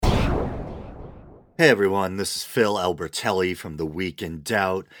Hey everyone, this is Phil Albertelli from The Week in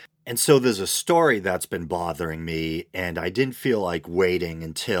Doubt. And so there's a story that's been bothering me, and I didn't feel like waiting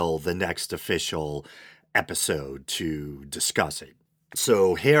until the next official episode to discuss it.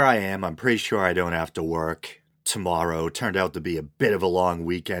 So here I am. I'm pretty sure I don't have to work tomorrow. Turned out to be a bit of a long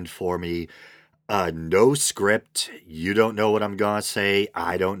weekend for me. No script. You don't know what I'm gonna say.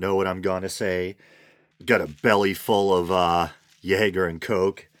 I don't know what I'm gonna say. Got a belly full of Jaeger and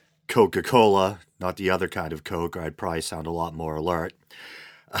Coke. Coca-Cola, not the other kind of Coke, or I'd probably sound a lot more alert.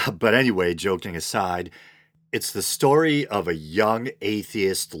 But anyway, joking aside, it's the story of a young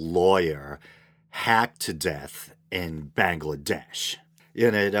atheist lawyer hacked to death in Bangladesh.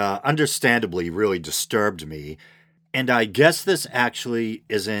 And it understandably really disturbed me. And I guess this actually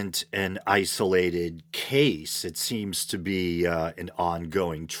isn't an isolated case. It seems to be an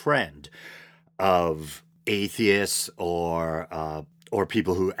ongoing trend of atheists or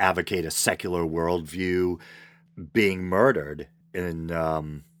people who advocate a secular worldview being murdered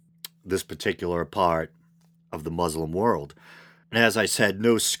in this particular part of the Muslim world. And as I said,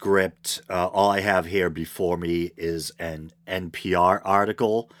 no script. All I have here before me is an NPR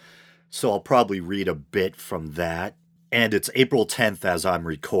article, so I'll probably read a bit from that. And it's April 10th as I'm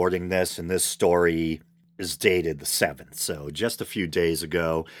recording this, and this story is dated the 7th, so just a few days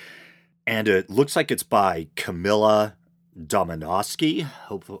ago. And it looks like it's by Camilla Dominowski.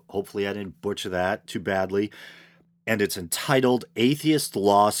 Hopefully I didn't butcher that too badly. And it's entitled Atheist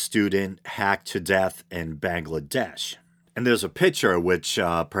Law Student Hacked to Death in Bangladesh. And there's a picture which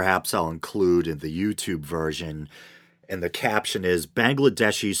perhaps I'll include in the YouTube version. And the caption is,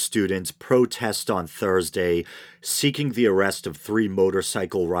 Bangladeshi students protest on Thursday seeking the arrest of 3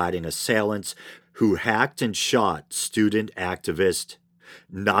 motorcycle riding assailants who hacked and shot student activist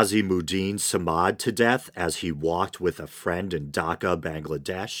Nazimuddin Samad to death as he walked with a friend in Dhaka,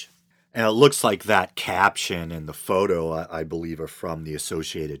 Bangladesh. And it looks like that caption and the photo, I believe, are from the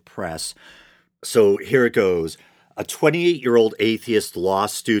Associated Press. So here it goes. A 28-year-old atheist law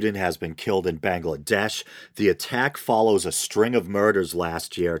student has been killed in Bangladesh. The attack follows a string of murders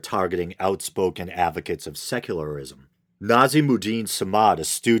last year targeting outspoken advocates of secularism. Nazimuddin Samad, a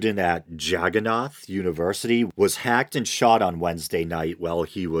student at Jagannath University, was hacked and shot on Wednesday night while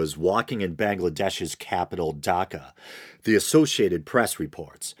he was walking in Bangladesh's capital, Dhaka, the Associated Press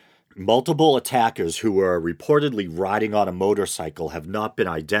reports. Multiple attackers who were reportedly riding on a motorcycle have not been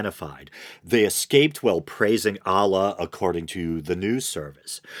identified. They escaped while praising Allah, according to the news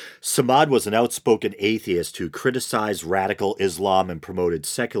service. Samad was an outspoken atheist who criticized radical Islam and promoted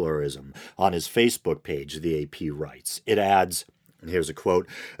secularism on his Facebook page, the AP writes. It adds, and here's a quote,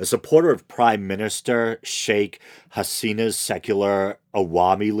 a supporter of Prime Minister Sheikh Hasina's secular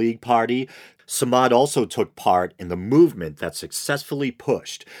Awami League party, Samad also took part in the movement that successfully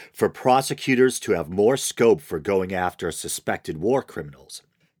pushed for prosecutors to have more scope for going after suspected war criminals.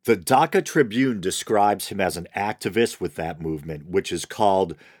 The Dhaka Tribune describes him as an activist with that movement, which is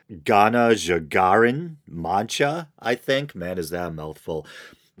called Gana Jagaran Mancha, I think. Man, is that a mouthful.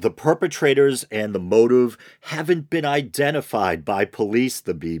 The perpetrators and the motive haven't been identified by police,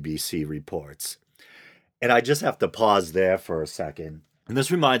 the BBC reports. And I just have to pause there for a second. And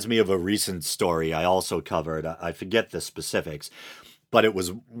this reminds me of a recent story I also covered. I forget the specifics, but it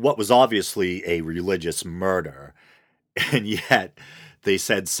was what was obviously a religious murder. And yet they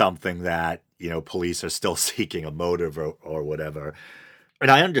said something that, police are still seeking a motive or whatever.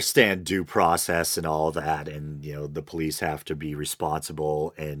 And I understand due process and all that. And, the police have to be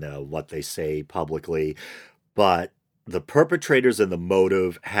responsible in what they say publicly. But the perpetrators and the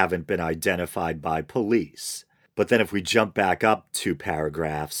motive haven't been identified by police. But then if we jump back up 2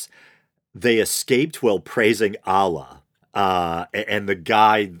 paragraphs, they escaped while praising Allah. And the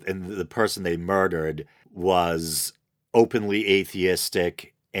guy and the person they murdered was openly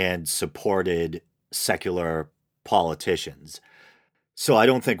atheistic and supported secular politicians. So I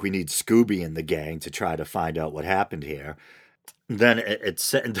don't think we need Scooby and the gang to try to find out what happened here. Then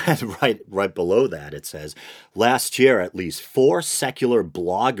right below that, it says, last year, at least 4 secular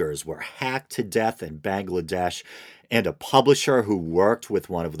bloggers were hacked to death in Bangladesh, and a publisher who worked with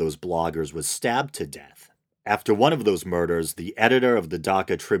one of those bloggers was stabbed to death. After one of those murders, the editor of the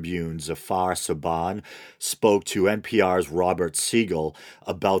Dhaka Tribune, Zafar Saban, spoke to NPR's Robert Siegel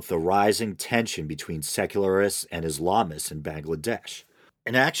about the rising tension between secularists and Islamists in Bangladesh.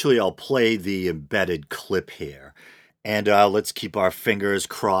 And actually, I'll play the embedded clip here. And let's keep our fingers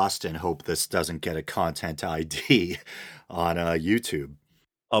crossed and hope this doesn't get a content ID on YouTube.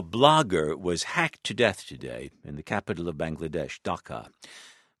 A blogger was hacked to death today in the capital of Bangladesh, Dhaka.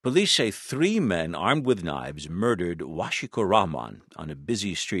 Police say 3 men armed with knives murdered Washiko Rahman on a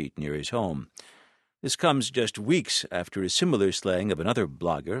busy street near his home. This comes just weeks after a similar slaying of another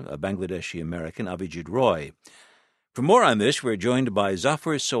blogger, a Bangladeshi American, Avijit Roy. For more on this, we're joined by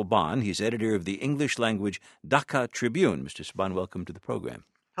Zafar Soban. He's editor of the English-language Dhaka Tribune. Mr. Soban, welcome to the program.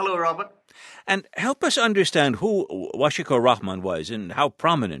 Hello, Robert. And help us understand who Washiqur Rahman was and how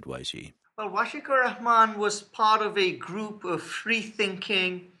prominent was he? Well, Washiqur Rahman was part of a group of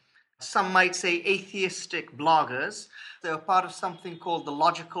free-thinking, some might say atheistic bloggers. They were part of something called the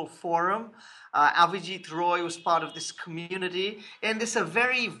Logical Forum. Avijit Roy was part of this community, and it's a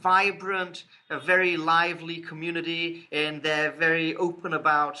very vibrant, a very lively community, and they're very open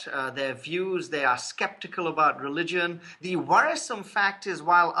about their views. They are skeptical about religion. The worrisome fact is,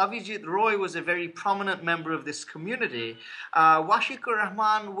 while Avijit Roy was a very prominent member of this community, Washiqur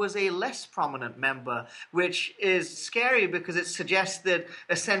Rahman was a less prominent member, which is scary because it suggests that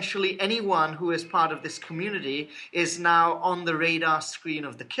essentially anyone who is part of this community is now on the radar screen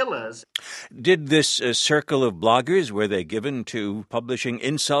of the killers. Did this circle of bloggers, were they given to publishing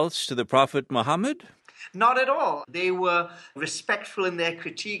insults to the Prophet Muhammad? Not at all. They were respectful in their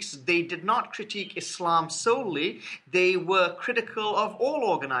critiques. They did not critique Islam solely. They were critical of all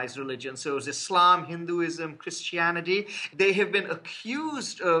organized religions. So it was Islam, Hinduism, Christianity. They have been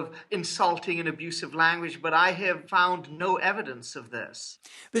accused of insulting and abusive language, but I have found no evidence of this.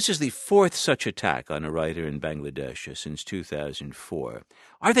 This is the fourth such attack on a writer in Bangladesh since 2004.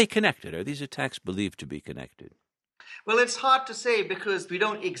 Are they connected? Are these attacks believed to be connected? Well, it's hard to say because we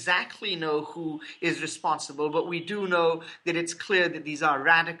don't exactly know who is responsible, but we do know that it's clear that these are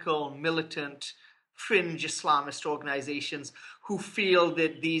radical, militant, fringe Islamist organizations who feel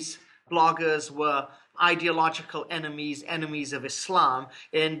that these bloggers were ideological enemies of Islam,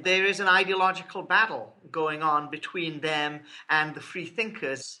 and there is an ideological battle going on between them and the free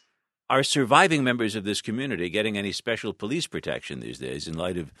thinkers. Are surviving members of this community getting any special police protection these days in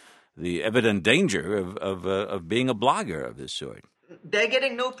light of the evident danger of being a blogger of this sort? They're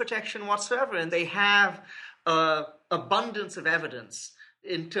getting no protection whatsoever, and they have abundance of evidence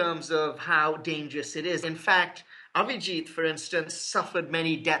in terms of how dangerous it is. In fact, Avijit, for instance, suffered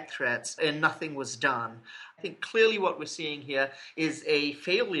many death threats and nothing was done. I think clearly what we're seeing here is a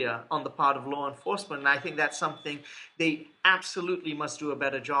failure on the part of law enforcement, and I think that's something they absolutely must do a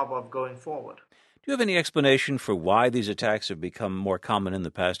better job of going forward. Do you have any explanation for why these attacks have become more common in the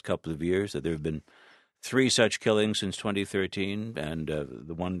past couple of years, that there have been 3 such killings since 2013, and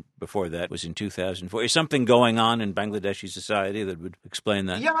the one before that was in 2004? Is something going on in Bangladeshi society that would explain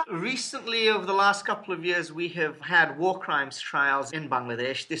that? Yeah, recently, over the last couple of years, we have had war crimes trials in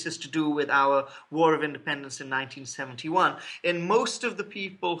Bangladesh. This is to do with our War of Independence in 1971. And most of the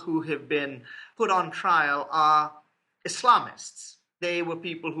people who have been put on trial are Islamists. They were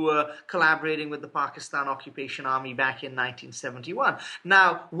people who were collaborating with the Pakistan Occupation Army back in 1971.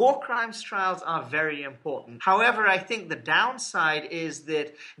 Now, war crimes trials are very important. However, I think the downside is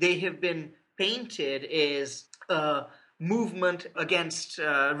that they have been painted as a movement against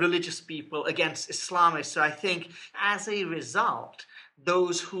religious people, against Islamists. So I think as a result,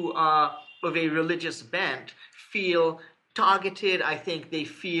 those who are of a religious bent feel targeted. I think they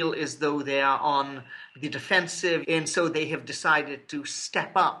feel as though they are on the defensive, and so they have decided to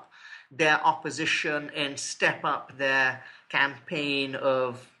step up their opposition and step up their campaign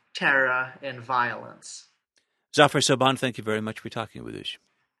of terror and violence. Zafar Soban, thank you very much for talking with us.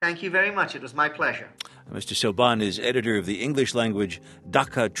 Thank you very much. It was my pleasure. Mr. Soban is editor of the English-language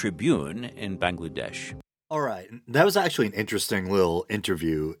Dhaka Tribune in Bangladesh. All right. That was actually an interesting little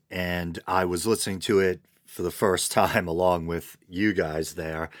interview, and I was listening to it for the first time along with you guys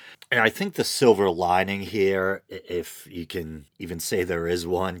there. And I think the silver lining here, if you can even say there is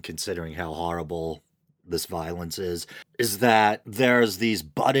one, considering how horrible this violence is that there's these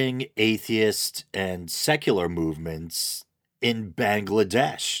budding atheist and secular movements in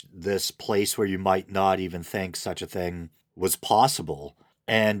Bangladesh, this place where you might not even think such a thing was possible.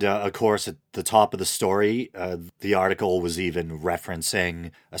 And, of course, at the top of the story, the article was even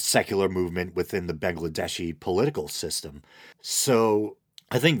referencing a secular movement within the Bangladeshi political system. So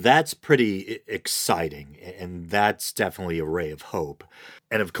I think that's pretty exciting, and that's definitely a ray of hope.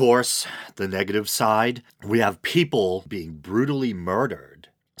 And, of course, the negative side, we have people being brutally murdered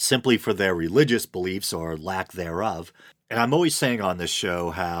simply for their religious beliefs or lack thereof. And I'm always saying on this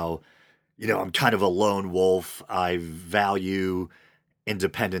show how, I'm kind of a lone wolf. I value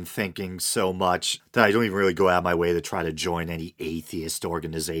independent thinking so much that I don't even really go out of my way to try to join any atheist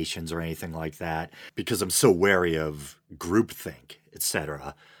organizations or anything like that because I'm so wary of groupthink,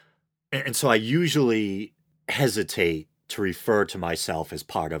 etc. And so I usually hesitate to refer to myself as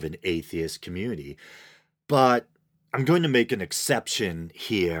part of an atheist community. But I'm going to make an exception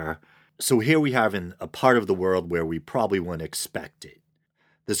here So here we have in a part of the world where we probably wouldn't expect it.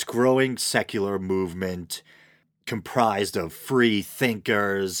 This growing secular movement comprised of free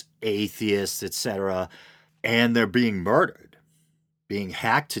thinkers, atheists, etc., and they're being murdered, being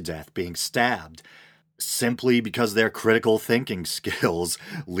hacked to death, being stabbed, simply because their critical thinking skills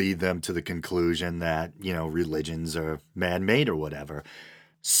lead them to the conclusion that, religions are man-made or whatever.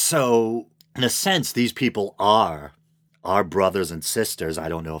 So, in a sense, these people are our brothers and sisters. I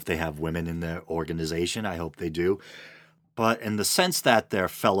don't know if they have women in their organization. I hope they do. But in the sense that they're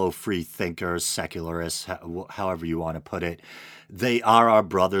fellow free thinkers, secularists, however you want to put it, they are our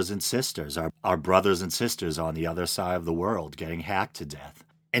brothers and sisters, our brothers and sisters on the other side of the world getting hacked to death.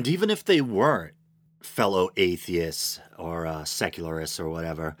 And even if they weren't fellow atheists or secularists or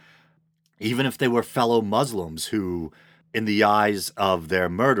whatever, even if they were fellow Muslims who, in the eyes of their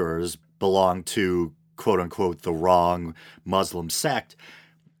murderers, belong to, quote unquote, the wrong Muslim sect,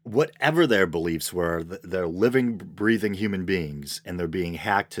 whatever their beliefs were, they're living, breathing human beings, and they're being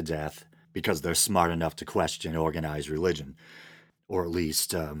hacked to death because they're smart enough to question organized religion, or at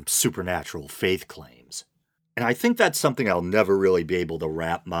least supernatural faith claims. And I think that's something I'll never really be able to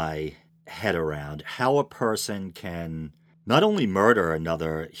wrap my head around, how a person can not only murder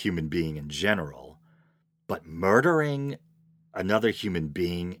another human being in general, but murdering another human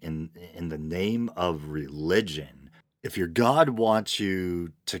being in the name of religion. If your God wants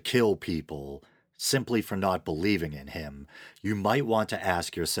you to kill people simply for not believing in him, you might want to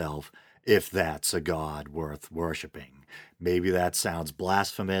ask yourself if that's a God worth worshiping. Maybe that sounds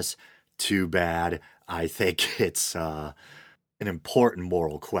blasphemous. Too bad. I think it's an important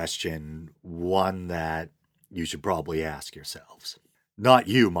moral question, one that you should probably ask yourselves. Not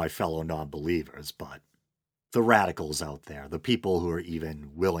you, my fellow non-believers, but the radicals out there, the people who are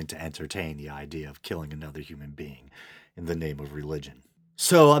even willing to entertain the idea of killing another human being in the name of religion.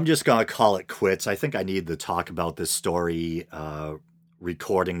 So I'm just going to call it quits. I think I need to talk about this story.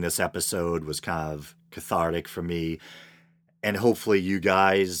 Recording this episode was kind of cathartic for me. And hopefully you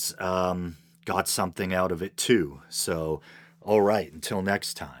guys got something out of it too. So, all right, until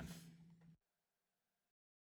next time.